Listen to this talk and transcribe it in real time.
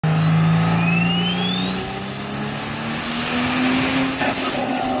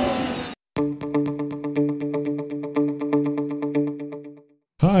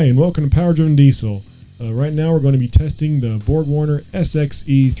Hi, and welcome to Power Driven Diesel. Right now we're going to be testing the BorgWarner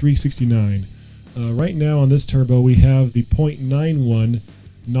SXE 369. Right now on this turbo we have the .91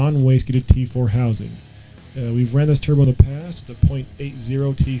 non-wastegated T4 housing. We've ran this turbo in the past with a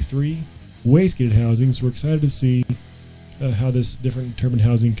 .80 T3 wastegated housing, so we're excited to see how this different turbine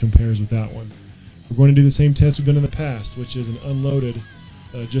housing compares with that one. We're going to do the same test we've done in the past, which is an unloaded,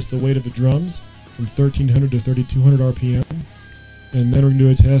 just the weight of the drums from 1300 to 3200 RPM. And then we're going to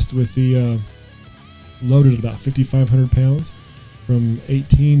do a test with the loaded at about 5,500 pounds from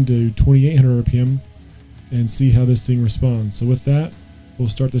 18 to 2,800 RPM and see how this thing responds. So with that, we'll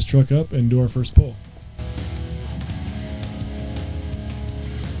start this truck up and do our first pull.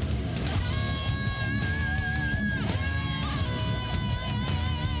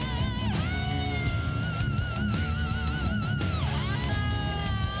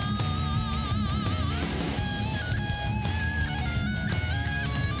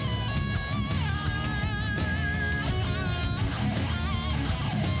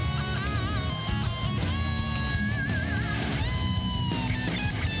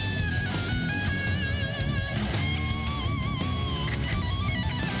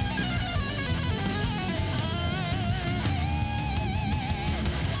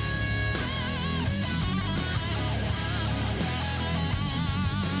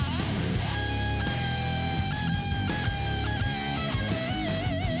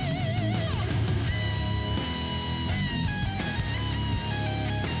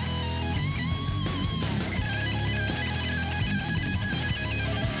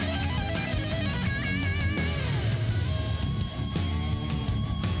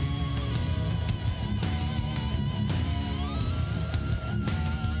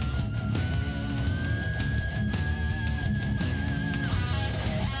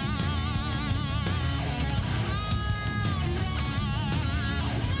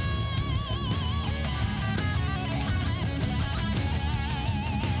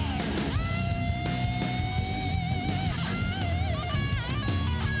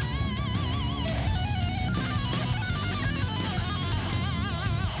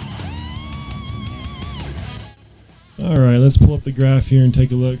 Alright, let's pull up the graph here and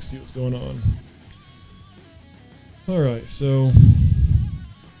take a look, see what's going on. Alright, so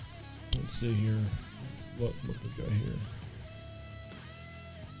let's see here. Let's look at this guy here.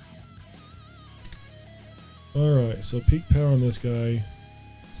 Alright, so peak power on this guy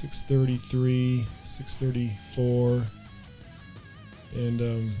 633, 634,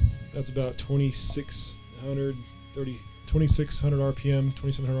 and that's about 2,600 RPM,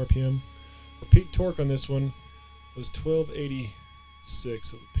 2,700 RPM. The peak torque on this one was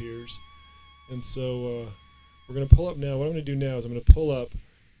 1286, it appears. And so we're going to pull up now. What I'm going to do now is I'm going to pull up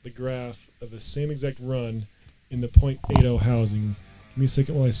the graph of the same exact run in the .80 housing. Give me a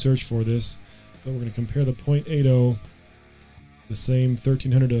second while I search for this. But we're going to compare the .80, the same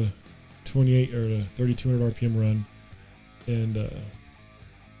 1300 to 28 or to 3200 RPM run, and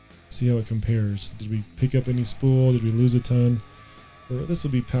see how it compares. Did we pick up any spool? Did we lose a ton? Or this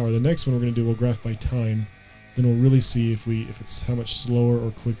will be power. The next one we're going to do, we'll graph by time. Then we'll really see if it's how much slower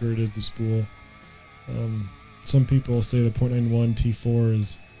or quicker it is to spool. Some people say the .91 T4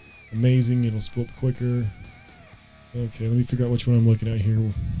 is amazing, it'll spool up quicker. Okay, let me figure out which one I'm looking at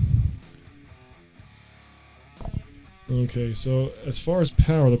here. Okay, so as far as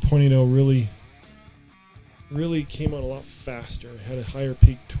power, the .80 really came on a lot faster. It had a higher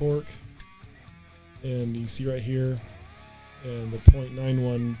peak torque, and you can see right here, and the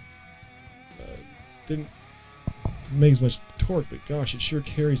 .91 didn't make as much torque, but gosh, it sure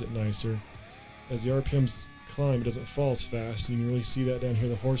carries it nicer. As the RPMs climb, it doesn't fall as fast. You can really see that down here,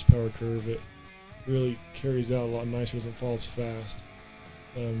 the horsepower curve. It really carries out a lot nicer, doesn't fall as fast.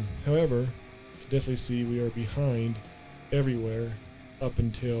 However, you can definitely see we are behind everywhere up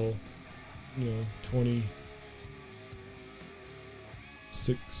until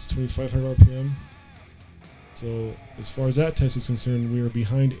 2,500 RPM. So as far as that test is concerned, we are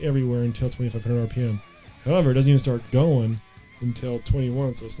behind everywhere until 2,500 RPM. However, it doesn't even start going until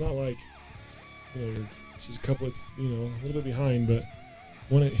 21, so it's not like you're just a couple. It's a little bit behind, but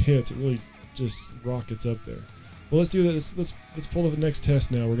when it hits, it really just rockets up there. Well, let's do this. Let's pull the next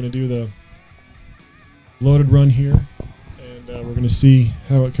test now. We're going to do the loaded run here, and we're going to see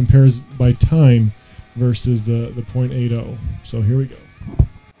how it compares by time versus the .80. So here we go.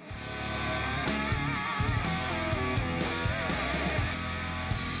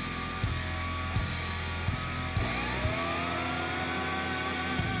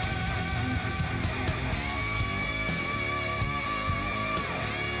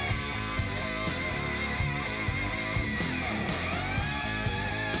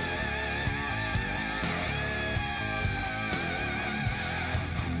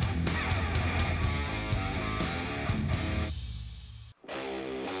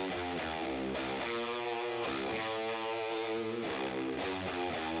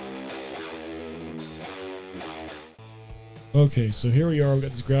 Okay, so here we are. We've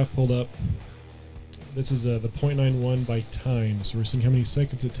got this graph pulled up. This is the 0.91 by time. So we're seeing how many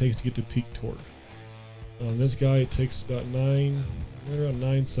seconds it takes to get to peak torque. On this guy, it takes about right around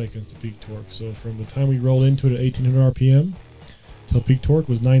 9 seconds to peak torque. So from the time we rolled into it at 1800 RPM till peak torque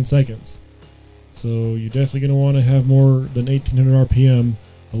was 9 seconds. So you're definitely going to want to have more than 1800 RPM,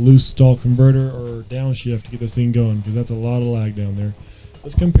 a loose stall converter or downshift to get this thing going, because that's a lot of lag down there.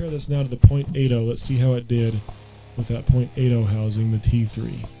 Let's compare this now to the 0.80. Let's see how it did with that 0.80 housing, the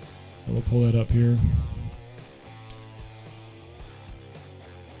T3. And we'll pull that up here.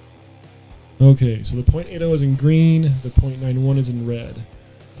 Okay, so the 0.80 is in green, the 0.91 is in red.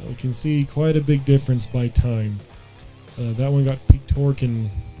 We can see quite a big difference by time. That one got peak torque in,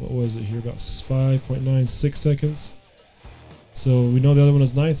 what was it here, about 5.96 seconds. So we know the other one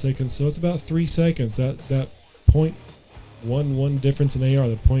is 9 seconds, so it's about 3 seconds. That 0.11 difference in AR,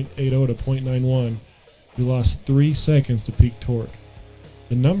 the 0.80 to 0.91, we lost 3 seconds to peak torque.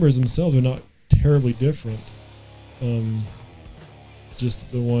 The numbers themselves are not terribly different. Just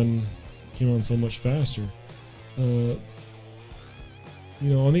the one came on so much faster. You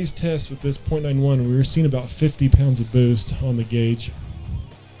know, on these tests with this 0.91, we were seeing about 50 pounds of boost on the gauge,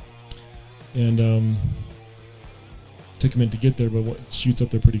 and took a minute to get there, but it shoots up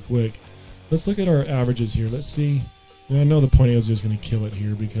there pretty quick. Let's look at our averages here. Let's see. I know the 0.80 is just going to kill it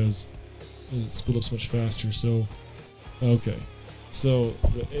here because it split up so much faster. So, okay. So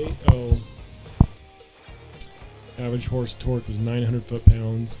the 80 average horse torque was 900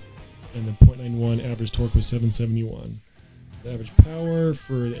 foot-pounds, and the 0.91 average torque was 771. The average power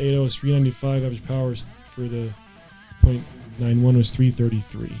for the 80 is 395. Average power for the 0.91 was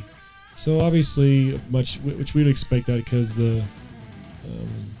 333. So obviously, which we'd expect that because the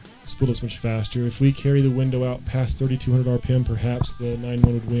split up much faster. If we carry the window out past 3200 RPM, perhaps the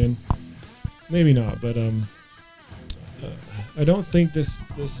 9.1 would win. Maybe not, but I don't think this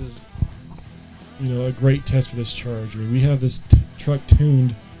is, you know, a great test for this Charger. We have this truck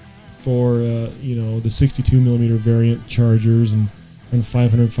tuned for you know, the 62 millimeter variant Chargers and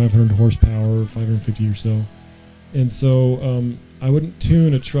 500 horsepower, 550 or so, and so I wouldn't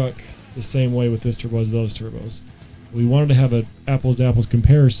tune a truck the same way with this turbo as those turbos. We wanted to have an apples to apples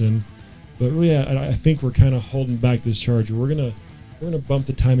comparison, but really I think we're kind of holding back this Charger. We're gonna bump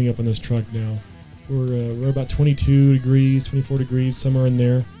the timing up on this truck now. We're about 22 degrees, 24 degrees, somewhere in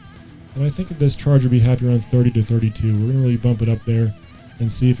there, and I think that this Charger will be happy around 30 to 32. We're gonna really bump it up there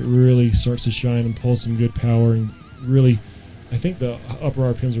and see if it really starts to shine and pull some good power, and really, I think the upper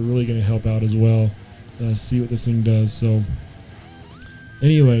RPMs are really going to help out as well. See what this thing does. So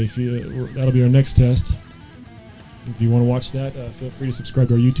anyway, that'll be our next test. If you want to watch that, feel free to subscribe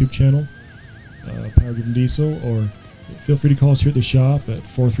to our YouTube channel, Power Driven Diesel, or feel free to call us here at the shop at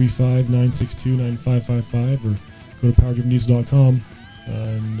 435-962-9555, or go to powerdrivendiesel.com,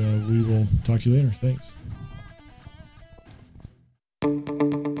 and we will talk to you later. Thanks.